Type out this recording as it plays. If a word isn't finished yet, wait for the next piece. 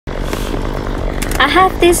I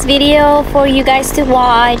have this video for you guys to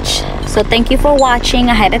watch, so thank you for watching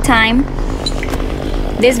ahead of time.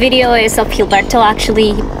 This video is of Gilberto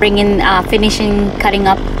actually finishing cutting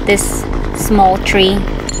up this small tree.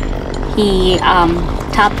 He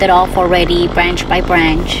topped it off already, branch by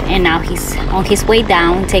branch, and now he's on his way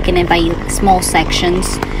down, taking it by small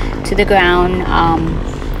sections to the ground.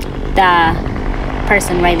 The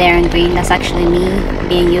person right there in green, that's actually me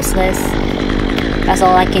being useless. That's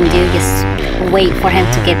all I can do, just wait for him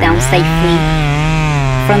to get down safely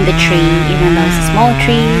from the tree. Even though it's a small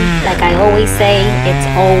tree, like I always say, it's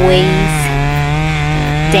always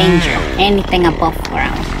danger, anything above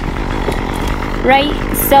ground. Right,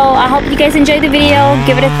 so I hope you guys enjoyed the video.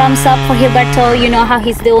 Give it a thumbs up for Gilberto. You know how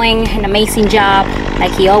he's doing an amazing job,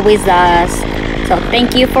 like he always does. So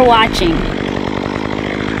thank you for watching.